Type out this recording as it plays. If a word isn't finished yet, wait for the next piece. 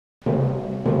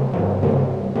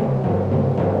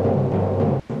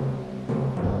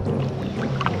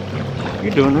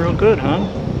You're doing real good, huh?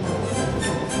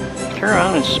 Turn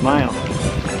around and smile.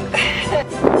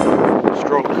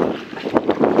 Stroke.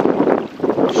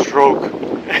 Stroke.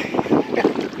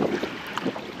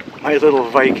 My little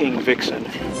Viking vixen.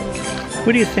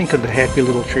 What do you think of the happy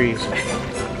little trees?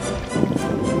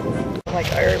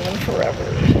 Like Ireland forever.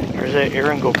 There's that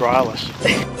Aaron Gobralis.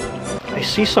 I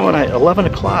see someone at 11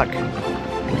 o'clock.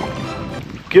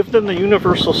 Give them the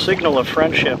universal signal of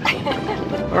friendship.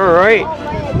 All right. Oh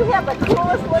man, you have the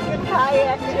coolest looking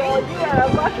kayak, Joe. You are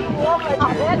a lucky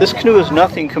woman. This canoe is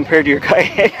nothing compared to your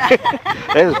kayak.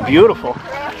 That is beautiful.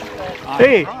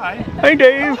 Hey, hi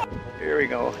Dave. There we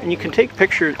go. And you can take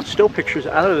pictures, still pictures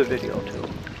out of the video too.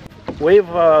 Wave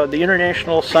the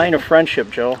international sign of friendship,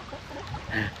 Joe.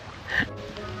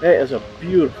 That is a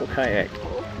beautiful kayak.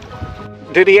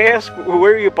 Did he ask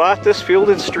where you bought this, Field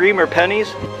and Stream or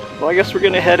Penny's? Well, I guess we're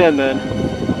going to head in then.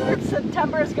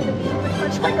 September is going to be pretty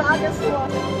much like August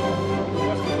one.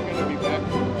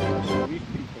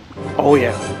 Oh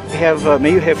yeah.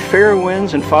 May you have fair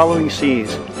winds and following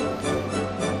seas.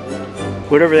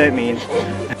 Whatever that means.